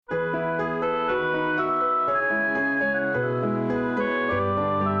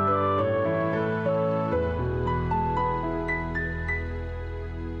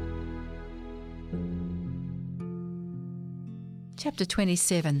Chapter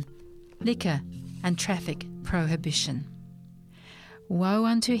 27. Liquor and Traffic Prohibition. Woe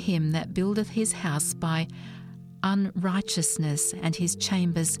unto him that buildeth his house by unrighteousness, and his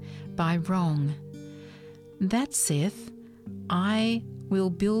chambers by wrong. That saith, I will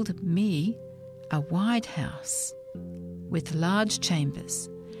build me a wide house with large chambers,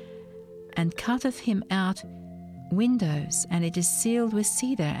 and cutteth him out windows, and it is sealed with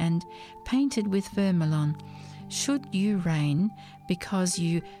cedar and painted with vermilion. Should you reign because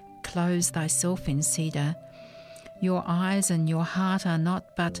you close thyself in cedar? Your eyes and your heart are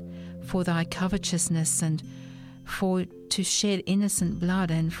not but for thy covetousness, and for to shed innocent blood,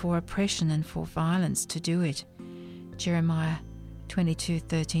 and for oppression and for violence to do it. Jeremiah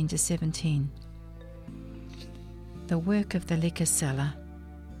 22:13-17. The work of the liquor seller.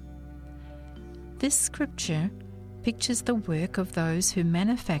 This scripture pictures the work of those who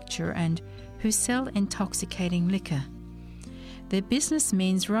manufacture and who sell intoxicating liquor. Their business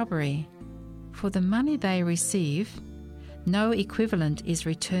means robbery. For the money they receive, no equivalent is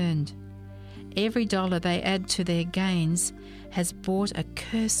returned. Every dollar they add to their gains has brought a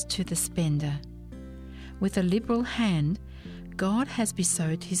curse to the spender. With a liberal hand, God has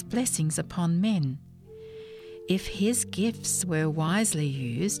bestowed his blessings upon men. If his gifts were wisely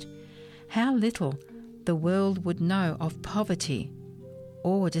used, how little the world would know of poverty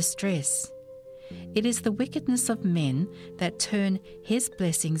or distress. It is the wickedness of men that turn his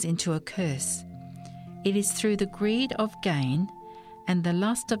blessings into a curse. It is through the greed of gain and the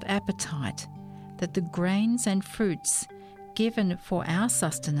lust of appetite that the grains and fruits given for our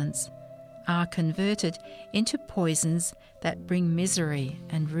sustenance are converted into poisons that bring misery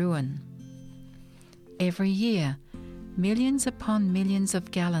and ruin. Every year, millions upon millions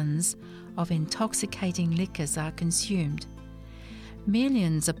of gallons of intoxicating liquors are consumed.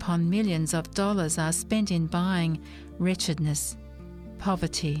 Millions upon millions of dollars are spent in buying wretchedness,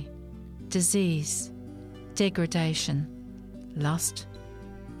 poverty, disease, degradation, lust,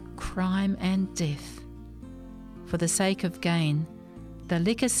 crime and death. For the sake of gain, the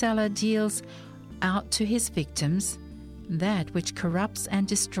liquor seller deals out to his victims that which corrupts and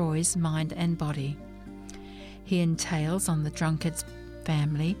destroys mind and body. He entails on the drunkard's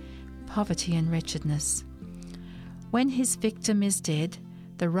family poverty and wretchedness. When his victim is dead,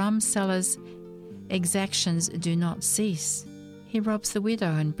 the rum seller's exactions do not cease. He robs the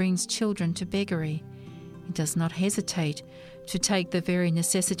widow and brings children to beggary. He does not hesitate to take the very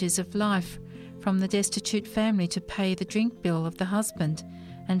necessities of life from the destitute family to pay the drink bill of the husband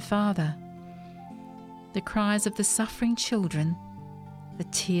and father. The cries of the suffering children, the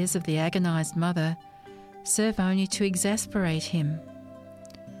tears of the agonized mother, serve only to exasperate him.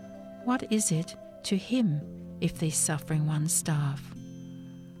 What is it to him if these suffering ones starve?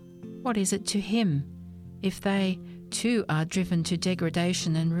 What is it to him if they too are driven to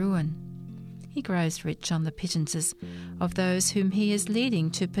degradation and ruin? He grows rich on the pittances of those whom he is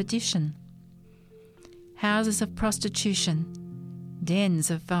leading to perdition. Houses of prostitution, dens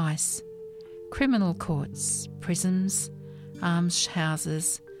of vice, criminal courts, prisons,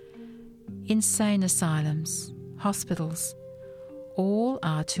 almshouses, insane asylums, hospitals, all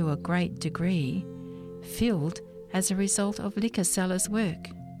are to a great degree filled as a result of liquor sellers' work.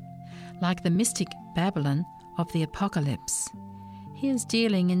 Like the mystic Babylon of the Apocalypse, he is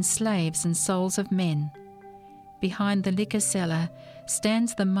dealing in slaves and souls of men. Behind the liquor seller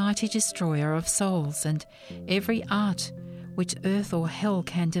stands the mighty destroyer of souls, and every art which earth or hell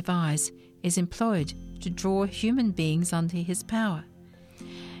can devise is employed to draw human beings under his power.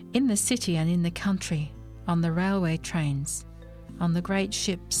 In the city and in the country, on the railway trains, on the great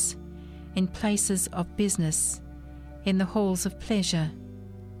ships, in places of business, in the halls of pleasure,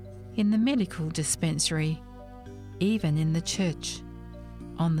 in the medical dispensary, even in the church,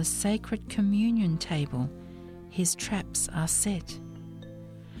 on the sacred communion table, his traps are set.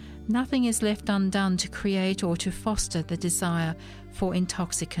 Nothing is left undone to create or to foster the desire for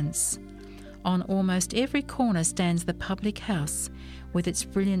intoxicants. On almost every corner stands the public house with its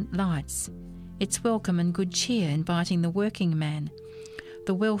brilliant lights, its welcome and good cheer inviting the working man,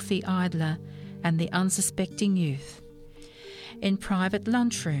 the wealthy idler, and the unsuspecting youth. In private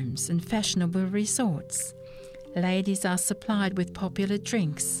lunchrooms and fashionable resorts, ladies are supplied with popular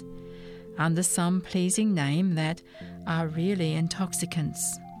drinks under some pleasing name that are really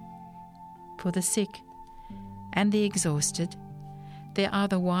intoxicants. For the sick and the exhausted, there are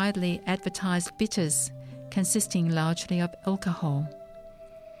the widely advertised bitters consisting largely of alcohol.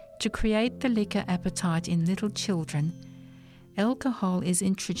 To create the liquor appetite in little children, alcohol is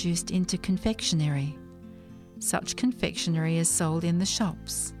introduced into confectionery. Such confectionery is sold in the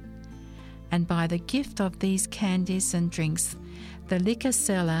shops, and by the gift of these candies and drinks, the liquor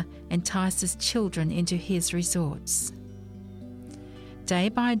seller entices children into his resorts. Day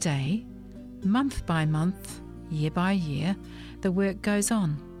by day, month by month, year by year, the work goes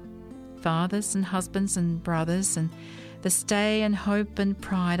on. Fathers and husbands and brothers and the stay and hope and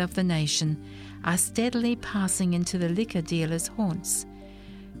pride of the nation are steadily passing into the liquor dealer's haunts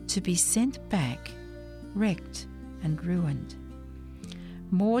to be sent back, wrecked and ruined.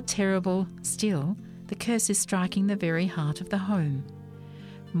 More terrible still, the curse is striking the very heart of the home.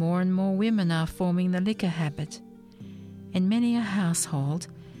 More and more women are forming the liquor habit. In many a household,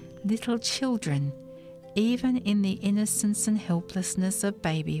 little children, even in the innocence and helplessness of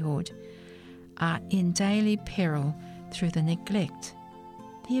babyhood, are in daily peril through the neglect,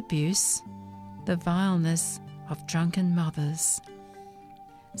 the abuse, the vileness of drunken mothers.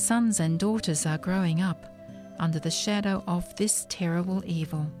 Sons and daughters are growing up under the shadow of this terrible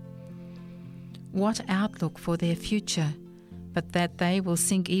evil. What outlook for their future, but that they will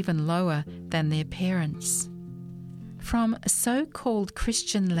sink even lower than their parents. From so-called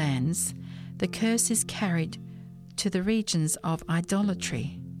Christian lands, the curse is carried to the regions of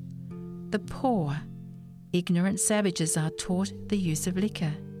idolatry. The poor, ignorant savages are taught the use of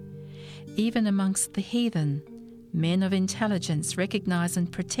liquor. Even amongst the heathen, men of intelligence recognize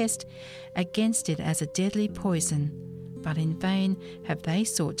and protest against it as a deadly poison, but in vain have they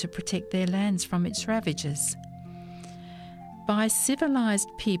sought to protect their lands from its ravages. By civilized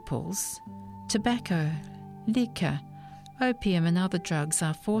peoples, tobacco, liquor, opium and other drugs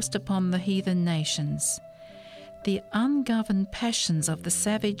are forced upon the heathen nations. The ungoverned passions of the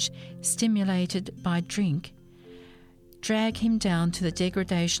savage, stimulated by drink, drag him down to the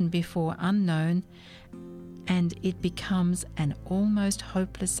degradation before unknown, and it becomes an almost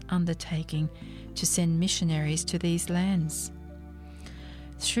hopeless undertaking to send missionaries to these lands.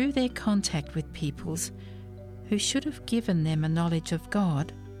 Through their contact with peoples who should have given them a knowledge of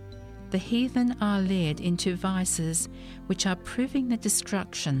God, the heathen are led into vices which are proving the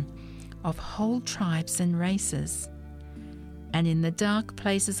destruction of whole tribes and races. And in the dark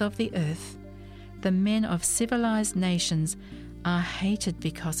places of the earth, the men of civilized nations are hated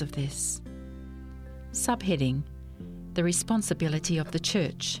because of this. Subheading: The responsibility of the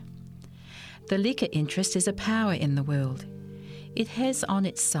Church. The liquor interest is a power in the world. It has on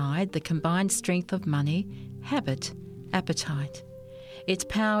its side the combined strength of money, habit, appetite. Its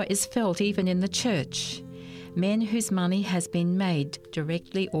power is felt even in the Church. Men whose money has been made,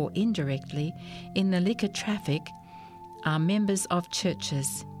 directly or indirectly, in the liquor traffic are members of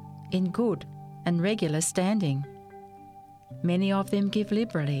churches in good and regular standing. Many of them give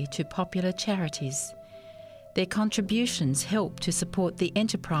liberally to popular charities. Their contributions help to support the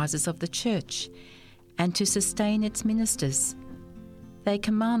enterprises of the Church and to sustain its ministers. They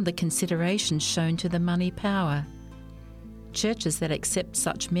command the consideration shown to the money power. Churches that accept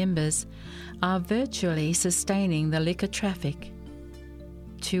such members are virtually sustaining the liquor traffic.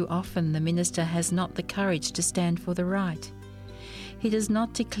 Too often the minister has not the courage to stand for the right. He does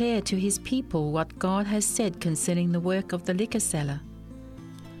not declare to his people what God has said concerning the work of the liquor seller.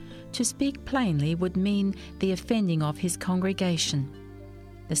 To speak plainly would mean the offending of his congregation,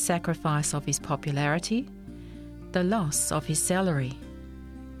 the sacrifice of his popularity, the loss of his salary.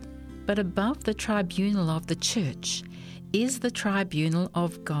 But above the tribunal of the Church is the tribunal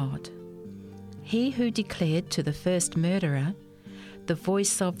of God. He who declared to the first murderer, "The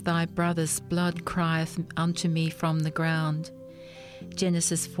voice of thy brother's blood crieth unto me from the ground,"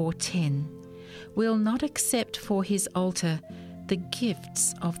 Genesis 4:10, will not accept for his altar the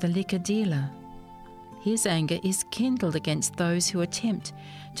gifts of the liquor dealer. His anger is kindled against those who attempt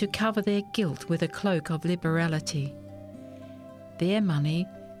to cover their guilt with a cloak of liberality. Their money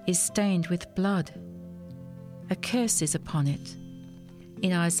is stained with blood. A curse is upon it.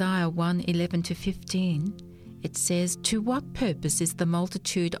 In Isaiah 1:11-15, it says, "To what purpose is the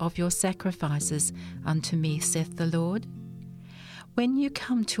multitude of your sacrifices unto me, saith the Lord? When you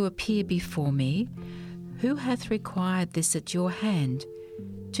come to appear before me, who hath required this at your hand,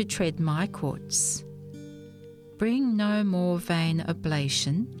 to tread my courts? Bring no more vain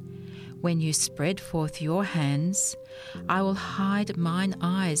oblation. When you spread forth your hands, I will hide mine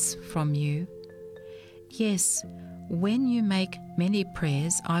eyes from you. Yes, when you make many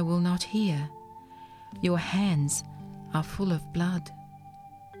prayers, I will not hear. Your hands are full of blood."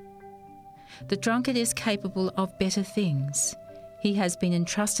 The drunkard is capable of better things. He has been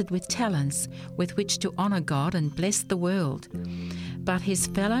entrusted with talents with which to honour God and bless the world. But his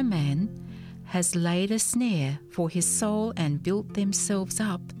fellow man has laid a snare for his soul and built themselves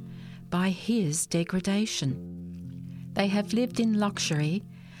up by his degradation. They have lived in luxury,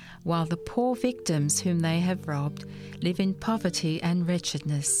 while the poor victims whom they have robbed live in poverty and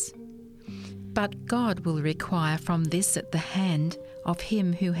wretchedness. But God will require from this at the hand of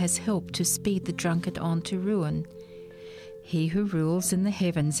him who has helped to speed the drunkard on to ruin. He who rules in the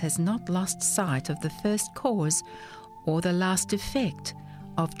heavens has not lost sight of the first cause or the last effect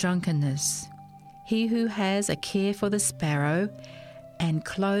of drunkenness. He who has a care for the sparrow and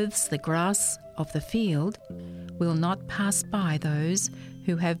clothes the grass of the field will not pass by those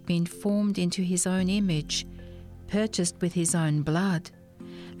who have been formed into his own image, purchased with his own blood,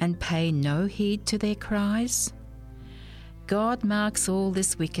 and pay no heed to their cries? God marks all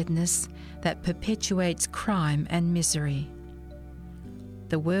this wickedness that perpetuates crime and misery.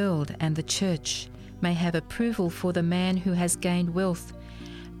 The world and the church may have approval for the man who has gained wealth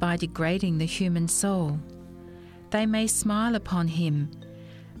by degrading the human soul. They may smile upon him,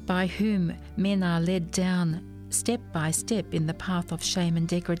 by whom men are led down step by step in the path of shame and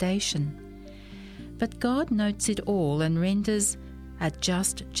degradation. But God notes it all and renders a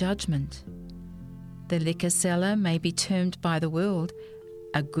just judgment. The liquor seller may be termed by the world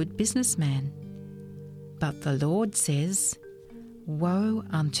a good businessman, but the Lord says, "Woe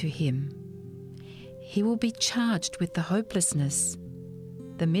unto him." He will be charged with the hopelessness,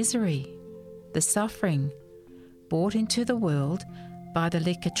 the misery, the suffering brought into the world by the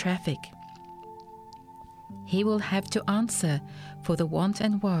liquor traffic. He will have to answer for the want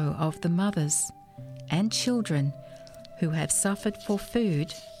and woe of the mothers and children who have suffered for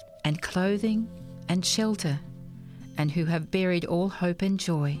food and clothing and shelter, and who have buried all hope and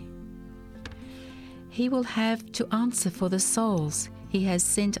joy. He will have to answer for the souls he has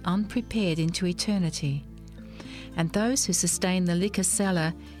sent unprepared into eternity, and those who sustain the liquor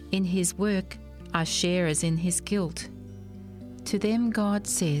seller in his work are sharers in his guilt. To them God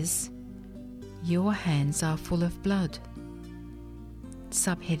says, "Your hands are full of blood."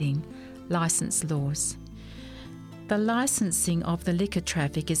 Subheading: License Laws. The licensing of the liquor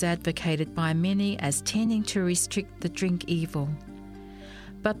traffic is advocated by many as tending to restrict the drink evil.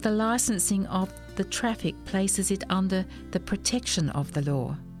 But the licensing of the traffic places it under the protection of the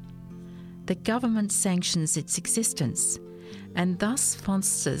law. The government sanctions its existence and thus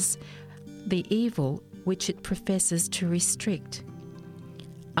fosters the evil which it professes to restrict.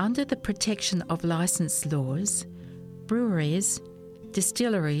 Under the protection of license laws, breweries,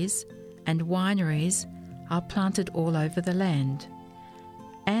 distilleries, and wineries are planted all over the land,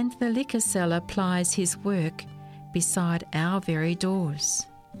 and the liquor seller plies his work beside our very doors.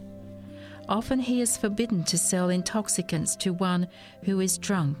 Often he is forbidden to sell intoxicants to one who is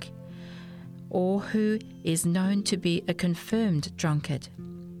drunk, or who is known to be a confirmed drunkard.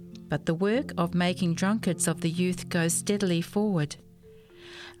 But the work of making drunkards of the youth goes steadily forward.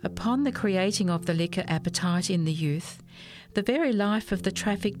 Upon the creating of the liquor appetite in the youth, the very life of the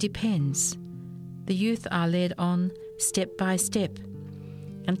traffic depends. The youth are led on step by step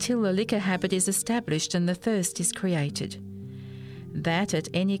until the liquor habit is established and the thirst is created. That at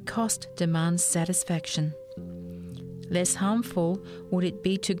any cost demands satisfaction. Less harmful would it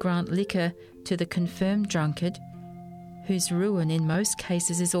be to grant liquor to the confirmed drunkard, whose ruin in most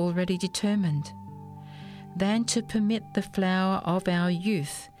cases is already determined, than to permit the flower of our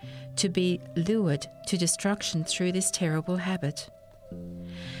youth to be lured to destruction through this terrible habit.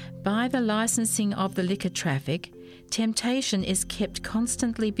 By the licensing of the liquor traffic, temptation is kept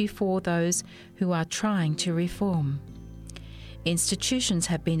constantly before those who are trying to reform. Institutions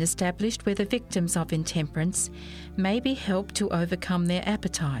have been established where the victims of intemperance may be helped to overcome their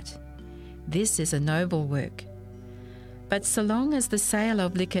appetite. This is a noble work. But so long as the sale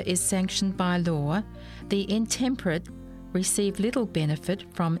of liquor is sanctioned by law, the intemperate receive little benefit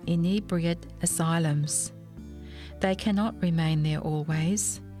from inebriate asylums. They cannot remain there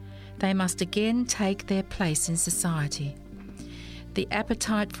always. They must again take their place in society. The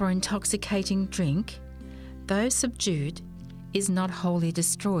appetite for intoxicating drink, though subdued, is not wholly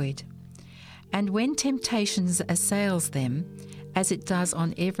destroyed. And when temptations assails them, as it does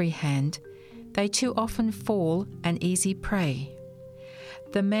on every hand, they too often fall an easy prey.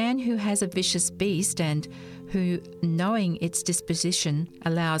 The man who has a vicious beast and who, knowing its disposition,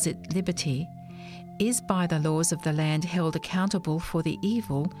 allows it liberty, is by the laws of the land held accountable for the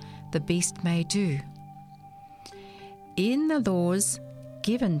evil the beast may do. In the laws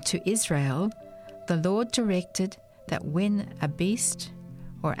given to Israel, the Lord directed that when a beast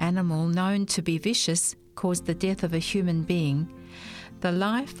or animal known to be vicious caused the death of a human being, the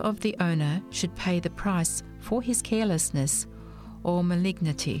life of the owner should pay the price for his carelessness or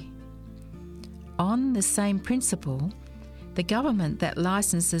malignity. On the same principle, the government that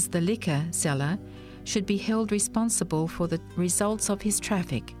licenses the liquor seller should be held responsible for the results of his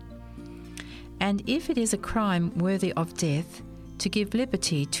traffic. And if it is a crime worthy of death to give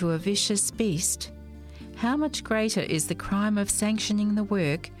liberty to a vicious beast, how much greater is the crime of sanctioning the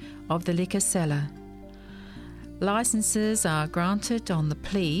work of the liquor seller? Licenses are granted on the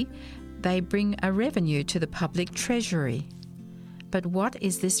plea they bring a revenue to the public treasury. But what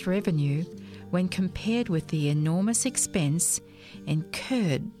is this revenue when compared with the enormous expense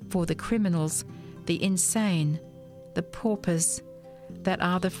incurred for the criminals, the insane, the paupers that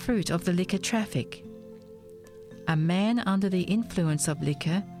are the fruit of the liquor traffic? A man under the influence of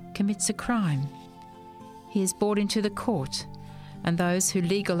liquor commits a crime. He is brought into the court, and those who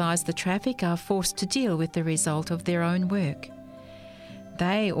legalise the traffic are forced to deal with the result of their own work.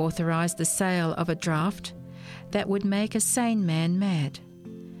 They authorise the sale of a draft that would make a sane man mad,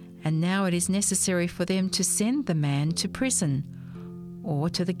 and now it is necessary for them to send the man to prison or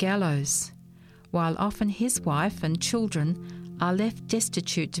to the gallows, while often his wife and children are left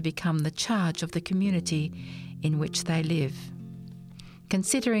destitute to become the charge of the community in which they live.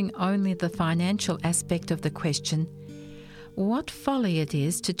 Considering only the financial aspect of the question, what folly it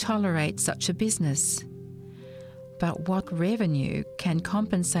is to tolerate such a business. But what revenue can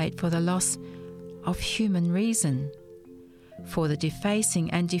compensate for the loss of human reason, for the defacing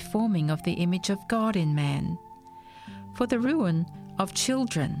and deforming of the image of God in man, for the ruin of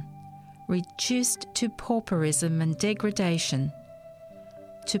children, reduced to pauperism and degradation,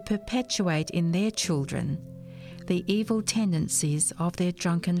 to perpetuate in their children the evil tendencies of their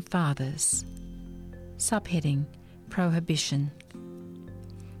drunken fathers? Subheading: Prohibition.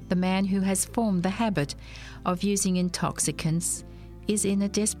 The man who has formed the habit of using intoxicants is in a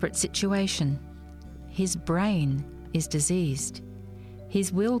desperate situation. His brain is diseased.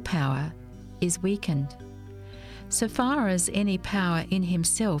 His willpower is weakened. So far as any power in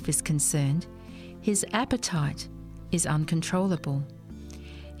himself is concerned, his appetite is uncontrollable.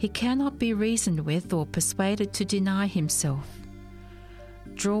 He cannot be reasoned with or persuaded to deny himself.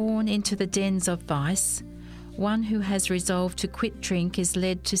 Drawn into the dens of vice, one who has resolved to quit drink is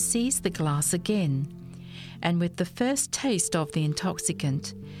led to seize the glass again, and with the first taste of the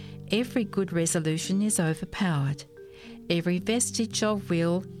intoxicant, every good resolution is overpowered, every vestige of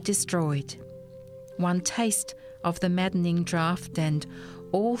will destroyed. One taste of the maddening draught and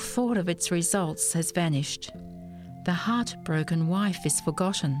all thought of its results has vanished. The heartbroken wife is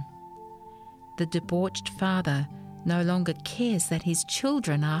forgotten. The debauched father no longer cares that his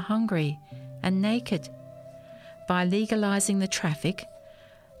children are hungry and naked. By legalising the traffic,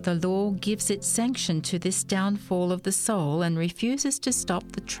 the law gives its sanction to this downfall of the soul and refuses to stop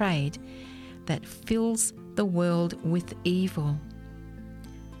the trade that fills the world with evil.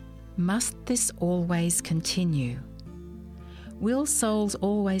 Must this always continue? Will souls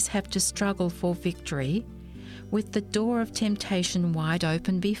always have to struggle for victory, with the door of temptation wide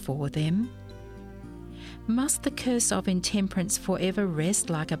open before them? Must the curse of intemperance forever rest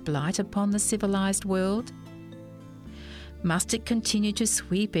like a blight upon the civilized world? Must it continue to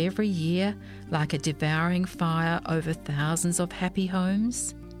sweep every year like a devouring fire over thousands of happy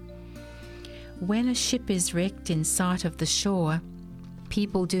homes? When a ship is wrecked in sight of the shore,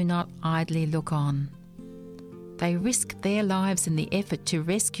 people do not idly look on. They risk their lives in the effort to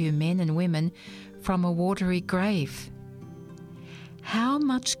rescue men and women from a watery grave. How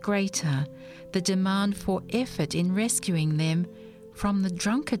much greater the demand for effort in rescuing them from the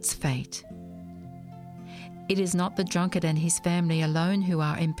drunkard's fate? It is not the drunkard and his family alone who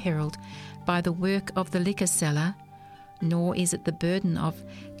are imperilled by the work of the liquor seller, nor is it the burden of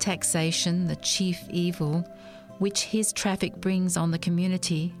taxation, the chief evil, which his traffic brings on the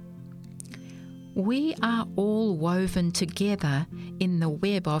community. We are all woven together in the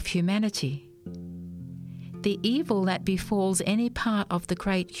web of humanity. The evil that befalls any part of the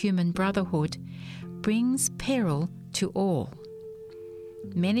great human brotherhood brings peril to all.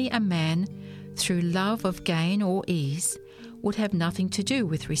 Many a man, through love of gain or ease, would have nothing to do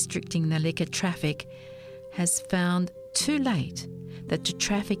with restricting the liquor traffic, has found too late that the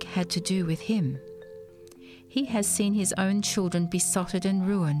traffic had to do with him. He has seen his own children besotted and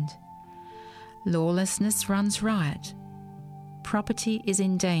ruined. Lawlessness runs riot. Property is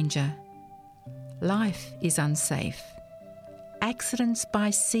in danger. Life is unsafe. Accidents by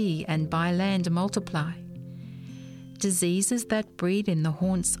sea and by land multiply. Diseases that breed in the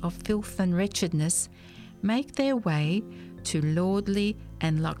haunts of filth and wretchedness make their way to lordly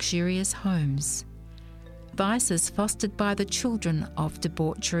and luxurious homes. Vices fostered by the children of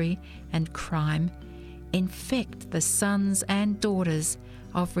debauchery and crime infect the sons and daughters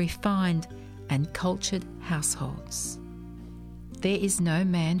of refined and cultured households. There is no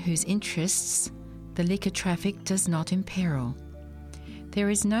man whose interests the liquor traffic does not imperil. There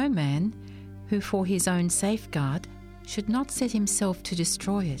is no man who for his own safeguard should not set himself to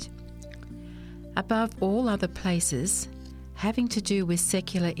destroy it. Above all other places, having to do with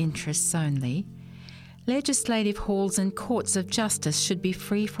secular interests only, legislative halls and courts of justice should be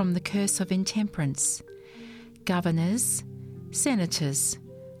free from the curse of intemperance. Governors, senators,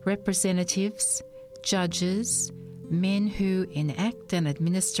 representatives, judges, men who enact and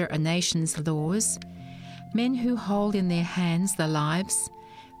administer a nation's laws, men who hold in their hands the lives,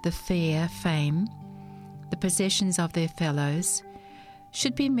 the fair fame, the possessions of their fellows,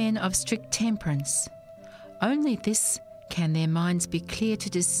 should be men of strict temperance. Only this can their minds be clear to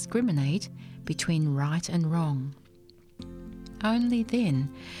discriminate between right and wrong. Only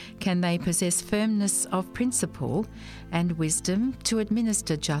then can they possess firmness of principle and wisdom to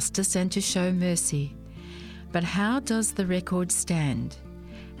administer justice and to show mercy. But how does the record stand?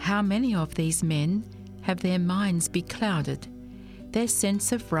 How many of these men have their minds beclouded, their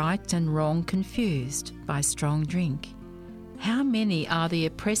sense of right and wrong confused by strong drink? How many are the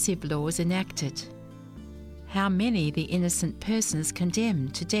oppressive laws enacted? How many the innocent persons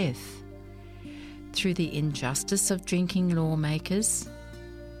condemned to death? Through the injustice of drinking lawmakers,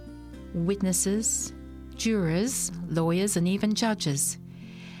 witnesses, jurors, lawyers, and even judges.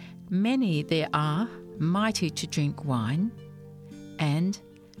 Many there are mighty to drink wine, and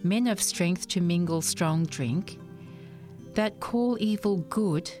men of strength to mingle strong drink, that call evil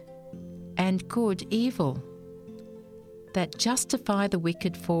good and good evil, that justify the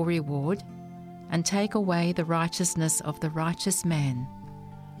wicked for reward and take away the righteousness of the righteous man.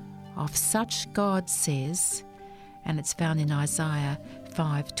 Of such God says, and it's found in Isaiah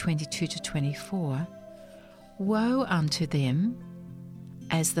 5:22-24, woe unto them,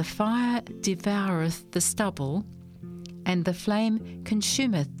 as the fire devoureth the stubble, and the flame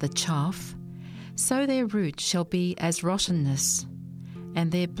consumeth the chaff, so their root shall be as rottenness, and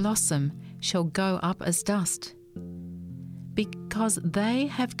their blossom shall go up as dust, because they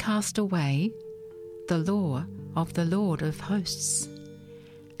have cast away the law of the Lord of hosts,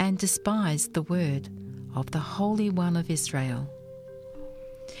 and despised the word of the Holy One of Israel.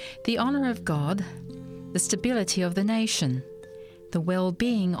 The honour of God, the stability of the nation, the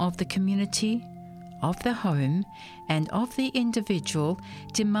well-being of the community, of the home, and of the individual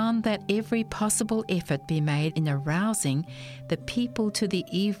demand that every possible effort be made in arousing the people to the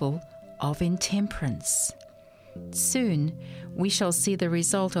evil of intemperance. Soon we shall see the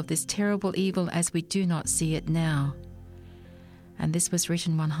result of this terrible evil as we do not see it now. And this was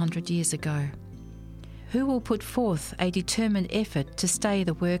written 100 years ago. Who will put forth a determined effort to stay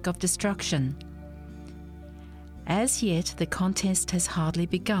the work of destruction? As yet the contest has hardly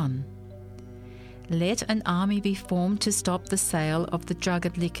begun. Let an army be formed to stop the sale of the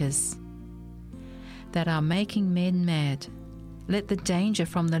drugged liquors that are making men mad. Let the danger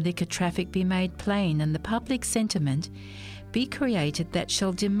from the liquor traffic be made plain, and the public sentiment be created that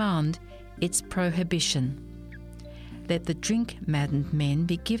shall demand its prohibition. Let the drink-maddened men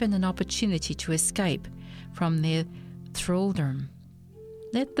be given an opportunity to escape from their thraldom.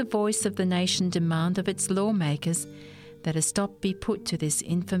 Let the voice of the nation demand of its lawmakers that a stop be put to this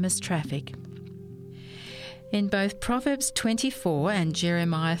infamous traffic. In both Proverbs 24 and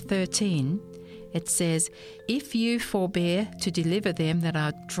Jeremiah 13, it says, if you forbear to deliver them that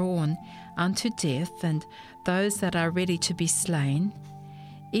are drawn unto death, and those that are ready to be slain,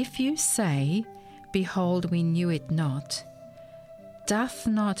 if you say, behold, we knew it not, doth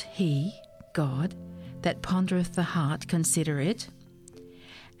not he, God, that pondereth the heart, consider it?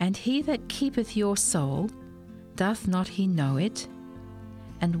 And he that keepeth your soul, doth not he know it?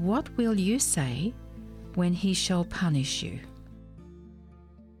 And what will you say when he shall punish you?